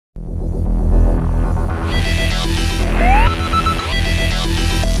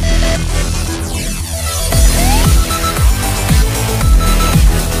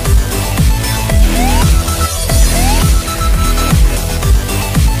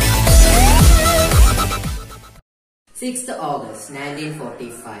6th August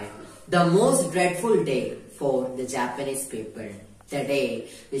 1945, the most dreadful day for the Japanese people, the day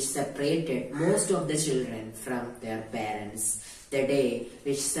which separated most of the children from their parents, the day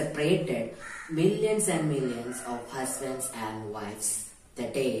which separated millions and millions of husbands and wives, the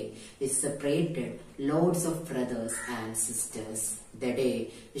day which separated loads of brothers and sisters, the day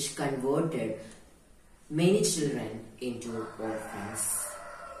which converted many children into orphans,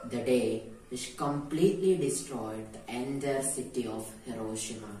 the day which completely destroyed the entire city of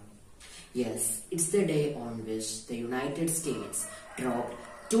Hiroshima. Yes, it's the day on which the United States dropped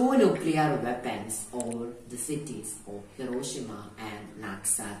 2 nuclear weapons over the cities of Hiroshima and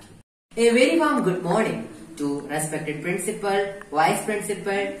Nagasaki. A very warm good morning to respected principal, vice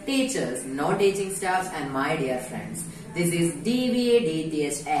principal, teachers, non-teaching staffs and my dear friends. This is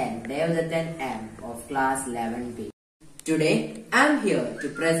DVA-DTHN Devdathan M of class 11B. Today, I am here to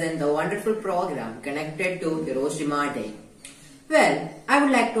present the wonderful program connected to Hiroshima Day. Well, I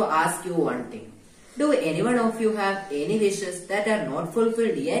would like to ask you one thing. Do any one of you have any wishes that are not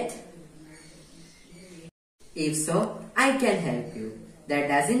fulfilled yet? If so, I can help you. That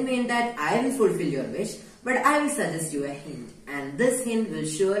doesn't mean that I will fulfill your wish, but I will suggest you a hint, and this hint will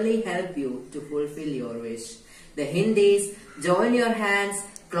surely help you to fulfill your wish. The hint is, join your hands,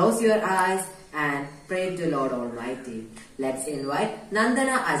 close your eyes and pray to Lord Almighty. Let's invite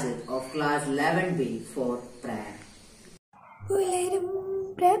Nandana Ajit of class 11B for prayer. പുലരും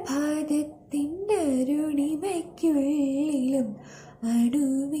പ്രഭാതത്തിൻ്റെ അരുണിമയ്ക്കുള്ളിലും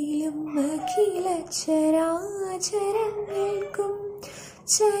അണുവിലും അഖില ചരാചരങ്ങൾക്കും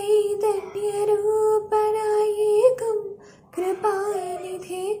ചൈതന്യരൂപനായേകും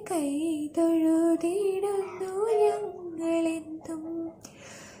കൃപാനിധി കൈതൊഴുതിടുന്നു ഞങ്ങളെന്നും.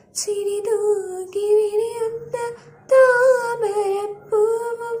 ചിരിതൂകി വിരിയുന്ന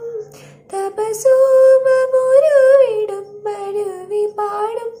താമരപ്പൂവും തപസൂമമുരുവിടും മരുവി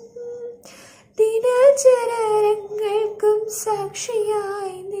പാടും ദിനചരങ്ങൾക്കും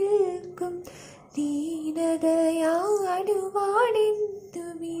സാക്ഷിയായി നിൽക്കും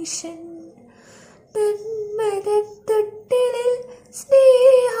ദീനതയാടുവാണെന്തുമീശൻ. തന്മതത്തൊട്ടിലിൽ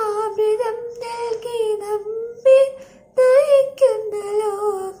സ്നേഹാമൃതം നൽകി നമ്മെ നയിക്കുന്ന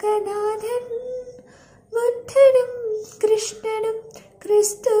ലോകനാഥൻ. ബുദ്ധനും കൃഷ്ണനും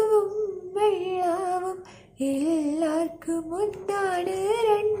ക്രിസ്തുവും വെള്ളാവും എല്ലാവർക്കും ഒന്നാണ്,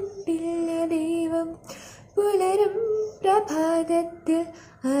 രണ്ടില്ല ദൈവം. പുലരും പ്രഭാതത്തിൽ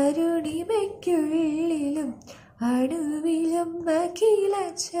അരുണിമയ്ക്കുള്ളിലും അണുവിലും അഖില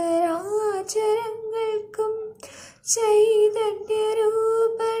ചരാചരങ്ങൾക്കും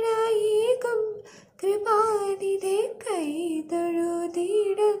ചൈതന്യരൂപനായേകും Kripanidhi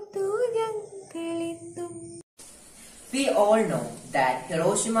കൈതൊഴുതിടുന്നു ഞങ്ങളെന്നും. We all know that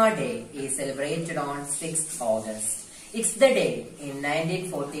Hiroshima Day is celebrated on 6th August. It's the day in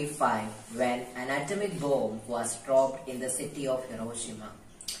 1945 when an atomic bomb was dropped in the city of Hiroshima.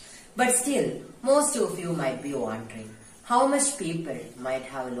 But still, most of you might be wondering how much people might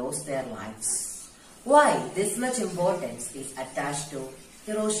have lost their lives. Why this much importance is attached to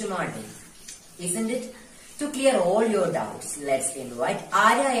Hiroshima Day, isn't it? To clear all your doubts, let's invite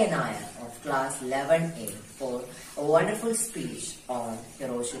Arya and Naya of class 11A for a wonderful speech on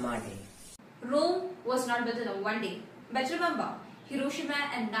Hiroshima Day. Rome was not built in one day, but remember, Hiroshima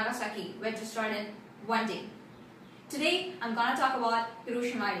and Nagasaki were destroyed in one day. Today, I'm going to talk about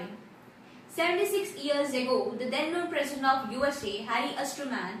Hiroshima Day. 76 years ago, the then-known president of USA, Harry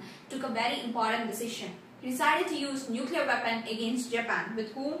Truman, took a very important decision. He decided to use nuclear weapon against Japan, with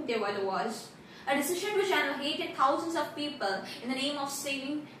whom there were the wars. A decision which annihilated thousands of people in the name of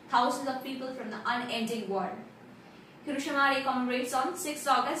saving thousands of people from the unending war. Hiroshima Day commemorates on 6th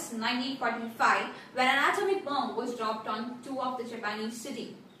August 1945 when an atomic bomb was dropped on 2 of the Japanese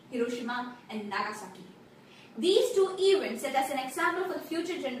cities, Hiroshima and Nagasaki. These 2 events set as an example for the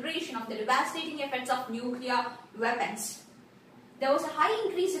future generation of the devastating effects of nuclear weapons. There was a high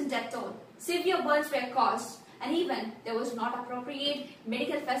increase in death toll, severe burns were caused, and even there was not appropriate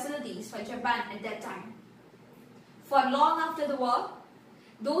medical facilities for Japan at that time. For long after the war,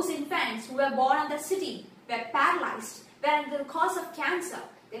 those infants who were born in the city were paralyzed, were under the cause of cancer,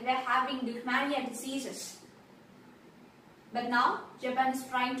 they were having leukemia diseases. But now, Japan is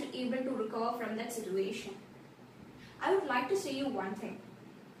trying to able to recover from that situation. I would like to say you one thing.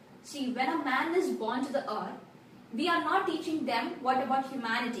 See, when a man is born to the earth, we are not teaching them what about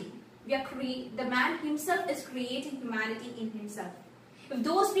humanity. The man himself is creating humanity in himself. If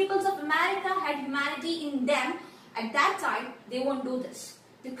those peoples of America had humanity in them, at that time, they won't do this.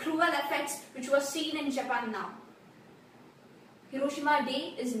 The cruel effects which were seen in Japan now. Hiroshima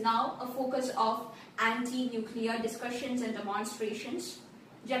Day is now a focus of anti-nuclear discussions and demonstrations.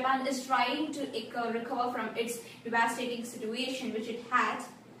 Japan is trying to recover from its devastating situation which it had,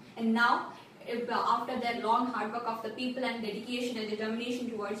 and now after their long hard work of the people and dedication and determination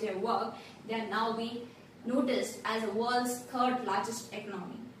towards their work, they are now being noticed as the world's third largest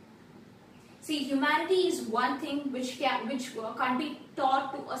economy. See, humanity is one thing which can't be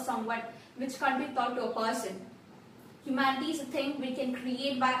taught to which can't be taught to a person. Humanity is a thing we can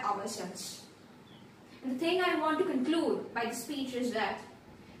create by ourselves. And the thing I want to conclude by the speech is that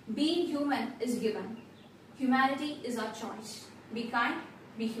being human is given. Humanity is our choice. Be kind,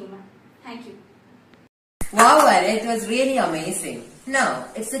 be human. Thank you. Wow, it was really amazing. Now,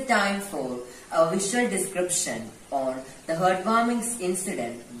 it's the time for a visual description on the heartwarming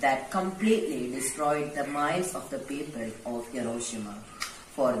incident that completely destroyed the minds of the people of Hiroshima.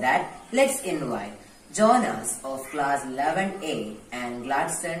 For that, let's invite Jonas of class 11A and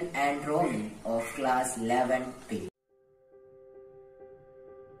Gladson and Romy of class 11B.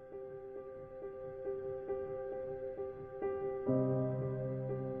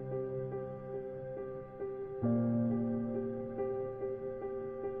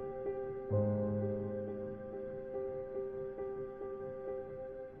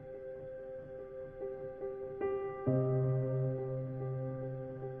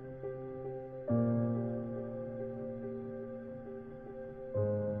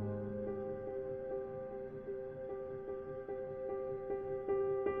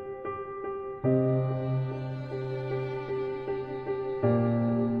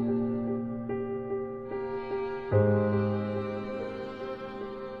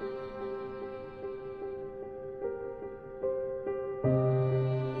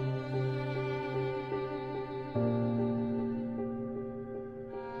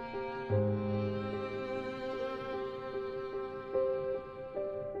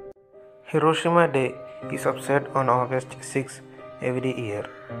 Hiroshima Day is observed on August 6 every year.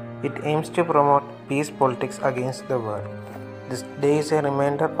 It aims to promote peace politics against the world. This day is a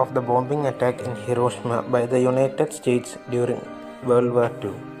reminder of the bombing attack in Hiroshima by the United States during World War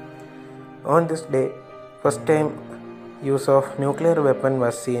II. On this day, first time use of nuclear weapon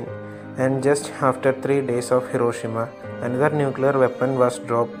was seen, and just after 3 days of Hiroshima, another nuclear weapon was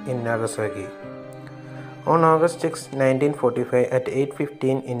dropped in Nagasaki. On August 6, 1945 at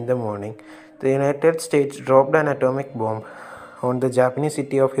 8:15 in the morning, the United States dropped an atomic bomb on the Japanese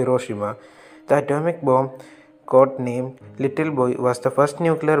city of Hiroshima. The atomic bomb, codenamed Little Boy, was the first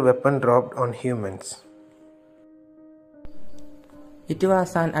nuclear weapon dropped on humans. It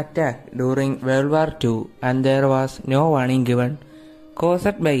was an attack during World War II and there was no warning given.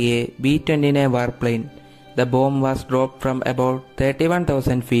 Caused by a B-29 warplane, the bomb was dropped from about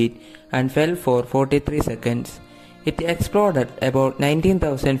 31,000 feet and fell for 43 seconds. It exploded about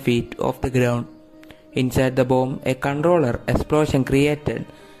 19,000 feet off the ground. Inside the bomb, a controller explosion created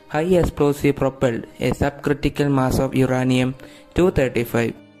high explosive propelled a subcritical mass of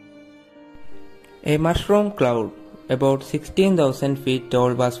uranium-235. A mushroom cloud about 16,000 feet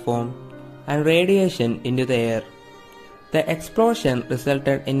tall was formed and radiation into the air. The explosion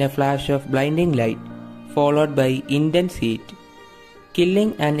resulted in a flash of blinding light followed by intense heat, killing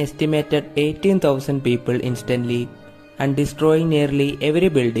an estimated 18,000 people instantly and destroying nearly every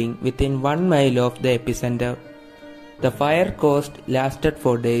building within 1 mile of the epicenter. The fire cost lasted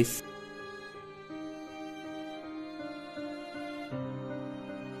for days.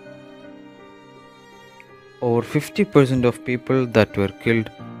 Over 50% of people that were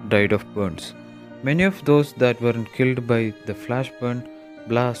killed died of burns. Many of those that weren't killed by the flash burn,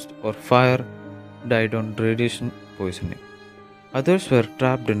 blast, or fire died on radiation poisoning. Others were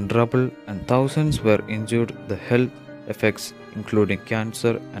trapped in rubble and thousands were injured. The health effects, including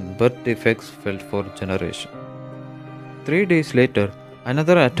cancer and birth defects, felt for generations. 3 days later,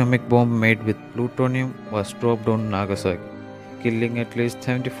 another atomic bomb made with plutonium was dropped on Nagasaki, killing at least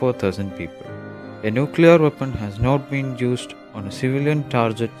 74,000 people. A nuclear weapon has not been used on a civilian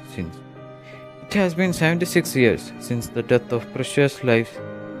target since. It has been 76 years since the death of precious lives,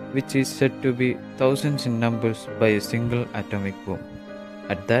 which is said to be thousands in numbers, by a single atomic bomb.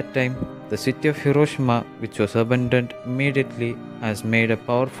 At that time, the city of Hiroshima, which was abandoned immediately, has made a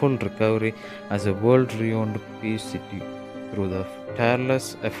powerful recovery as a world-renowned peace city through the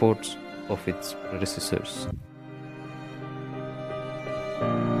tireless efforts of its predecessors.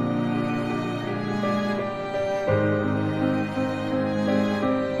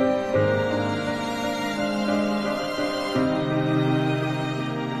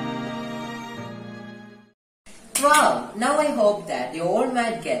 Wow, now I hope that you all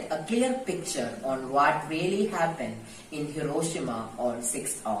might get a clear picture on what really happened in Hiroshima on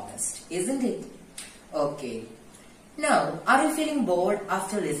 6th August, isn't it? Okay. Now, are you feeling bored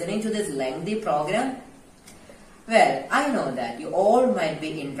after listening to this lengthy program? Well, I know that you all might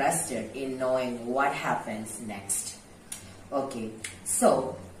be interested in knowing what happens next. Okay, so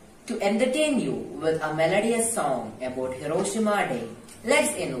to entertain you with a melodious song about Hiroshima Day,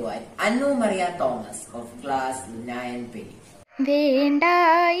 let's invite Annu Maria Thomas of class 9B. വേണ്ടാ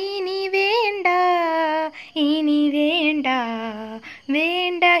ഇനി വേണ്ട ഇനി വേണ്ട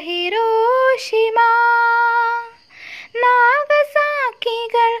വേണ്ട Hiroshima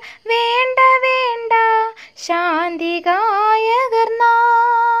നാഗസാക്കികൾ വേണ്ട വേണ്ട ശാന്തിഗായകർ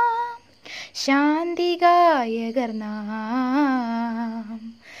നാം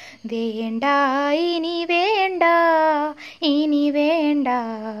വേണ്ട ഇനി വേണ്ട ഇനി വേണ്ട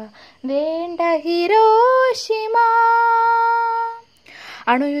വേണ്ട ഹിരോഷിമ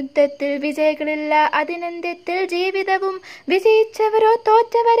അണുയുദ്ധത്തിൽ വിജയികളില്ല അതിനന്ത്യത്തിൽ ജീവിതവും വിജയിച്ചവരോ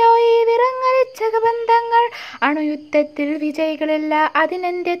തോറ്റവരോ ഈ വിറങ്ങലിച്ച ബന്ധങ്ങൾ അണുയുദ്ധത്തിൽ വിജയികളില്ല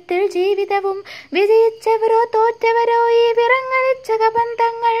അതിനന്ത്യത്തിൽ ജീവിതവും വിജയിച്ചവരോ തോറ്റവരോ ഈ വിറങ്ങലിച്ച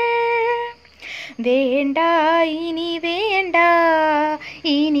ബന്ധങ്ങൾ വേണ്ട ഇനി വേണ്ട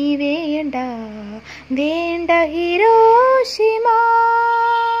ഇനി വേണ്ട വേണ്ട ഹിരോഷിമ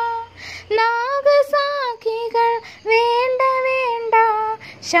നാഗസാക്കികൾ വേണ്ട വേണ്ട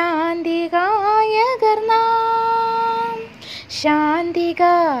ശാന്തിഗായകർ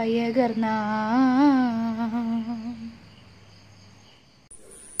നാം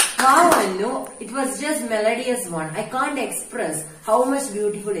Wow, Annu, it was just melodious one. I can't express how much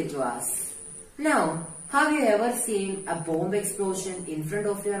beautiful it was. Now, have you ever seen a bomb explosion in front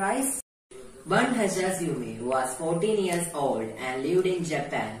of your eyes? Bun Hajazumi was 14 years old and lived in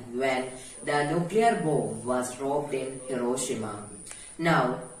Japan when the nuclear bomb was dropped in Hiroshima. Now,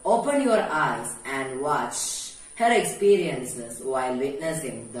 open your eyes and watch her experiences while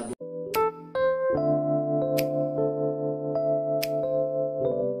witnessing the bomb.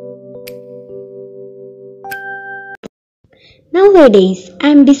 Nowadays, I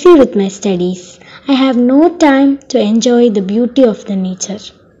am busy with my studies. I have no time to enjoy the beauty of the nature.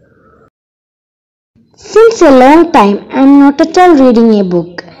 Since a long time, I am not at all reading a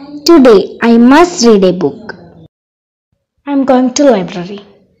book. Today, I must read a book. I am going to library.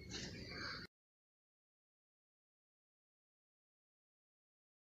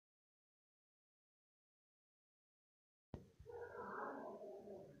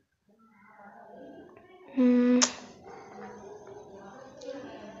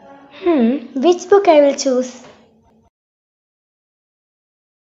 Which book I will choose?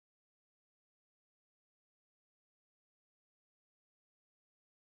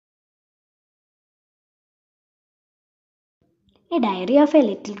 A Diary of a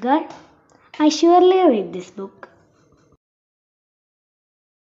Little Girl. I surely read this book.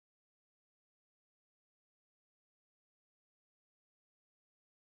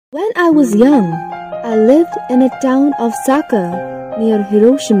 When I was young, I lived in a town of Saka near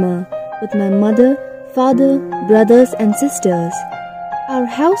Hiroshima with my mother, father, brothers and sisters. Our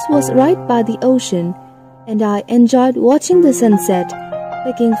house was right by the ocean and I enjoyed watching the sunset,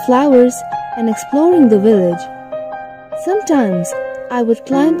 picking flowers and exploring the village. Sometimes I would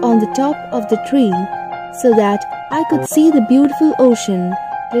climb on the top of the tree so that I could see the beautiful ocean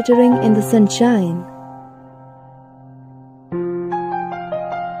glittering in the sunshine.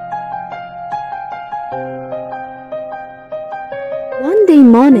 One day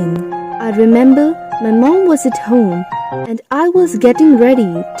morning, I remember my mom was at home and I was getting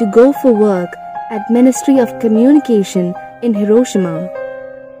ready to go for work at Ministry of Communication in Hiroshima.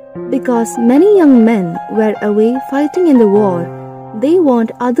 Because many young men were away fighting in the war, they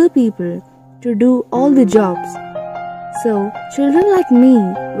want other people to do all the jobs. So, children like me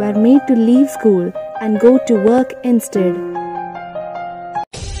were made to leave school and go to work instead.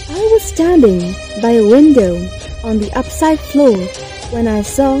 I was standing by a window on the upside floor when I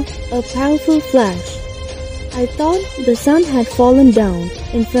saw a powerful flash. I thought the sun had fallen down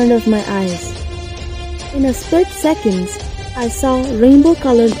in front of my eyes. In a split second, I saw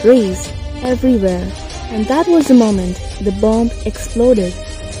rainbow-colored rays everywhere, and that was the moment the bomb exploded.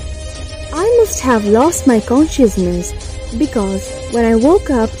 I must have lost my consciousness because when I woke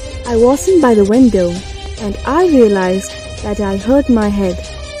up, I wasn't by the window and I realized that I hurt my head.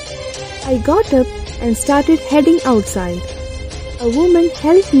 I got up and started heading outside. A woman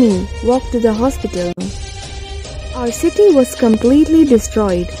helped me walk to the hospital. Our city was completely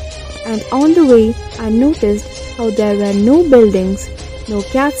destroyed, and on the way I noticed how there were no buildings, no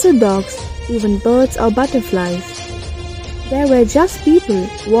cats or dogs, even birds or butterflies. There were just people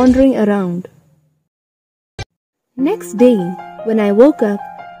wandering around. Next day, when I woke up,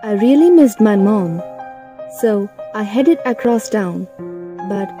 I really missed my mom. So I headed across town.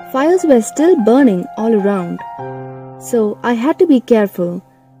 But fires were still burning all around. So I had to be careful.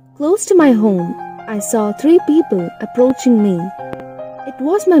 Close to my home, I saw 3 people approaching me. It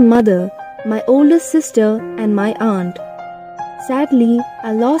was my mother, my oldest sister, and my aunt. Sadly,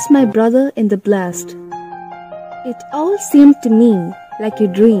 I lost my brother in the blast. It all seemed to me like a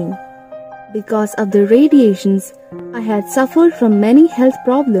dream. Because of the radiations, I had suffered from many health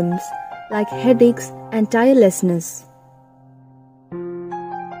problems like headaches and tirelessness. Oh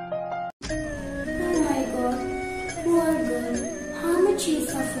my God, poor girl, how much she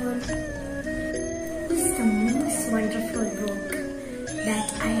suffered. This is the most wonderful book that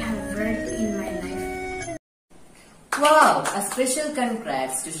I have read in my life. Wow! A special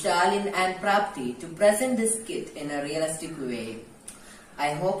congrats to Shalin and Prapti to present this kit in a realistic way.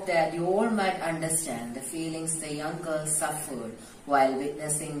 I hope that you all might understand the feelings the young girl suffered while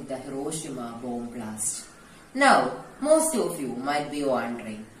witnessing the Hiroshima bomb blast. Now, most of you might be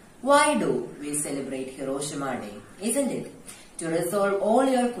wondering, why do we celebrate Hiroshima Day, isn't it? To resolve all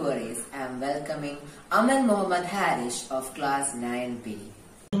your queries, I am welcoming Aman Mohammad Harish of class 9B.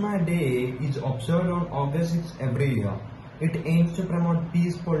 Hiroshima Day is observed on August 6 every year. It aims to promote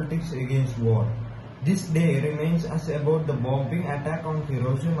peace politics against war. This day reminds us about the bombing attack on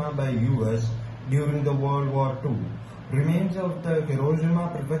Hiroshima by US during the World War II. Remains of the Hiroshima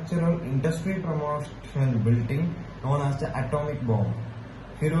Prefectural Industry Promotion Building known as the atomic bomb.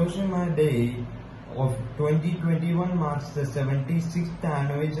 Hiroshima Day of 2021 marks the 76th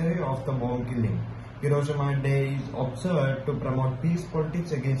anniversary of the bomb killing. Hiroshima Day is observed to promote peace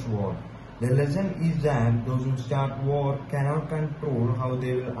politics against war. The lesson is that those who start war cannot control how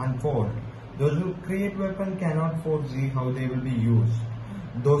they will unfold. Those who create weapons cannot foresee how they will be used.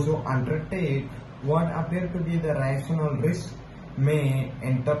 Those who undertake what appear to be the rational risk may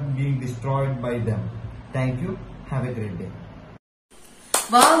end up being destroyed by them. Thank you. Have a great day.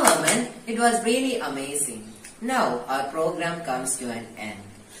 Wow, Aman, it was really amazing. Now our program comes to an end.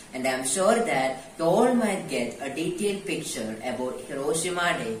 And I am sure that you all might get a detailed picture about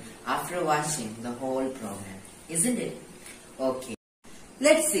Hiroshima Day after watching the whole program, isn't it? Okay.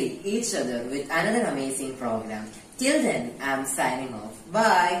 Let's see each other with another amazing program. Till then, I am signing off.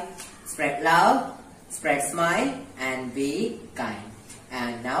 Bye. Spread love, spread smile, and be kind.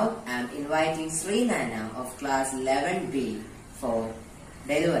 And now I am inviting Srinana of class 11B for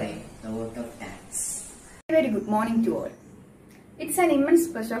delivering the vote of thanks. Very good morning to all. It's an immense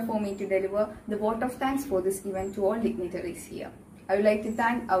pleasure for me to deliver the vote of thanks for this event to all dignitaries here. I would like to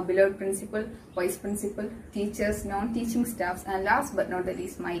thank our beloved principal, vice principal, teachers, non-teaching staffs, and last but not the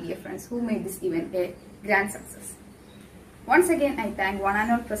least, my dear friends who made this event a grand success. Once again, I thank one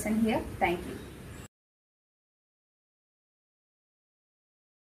and all present here. Thank you.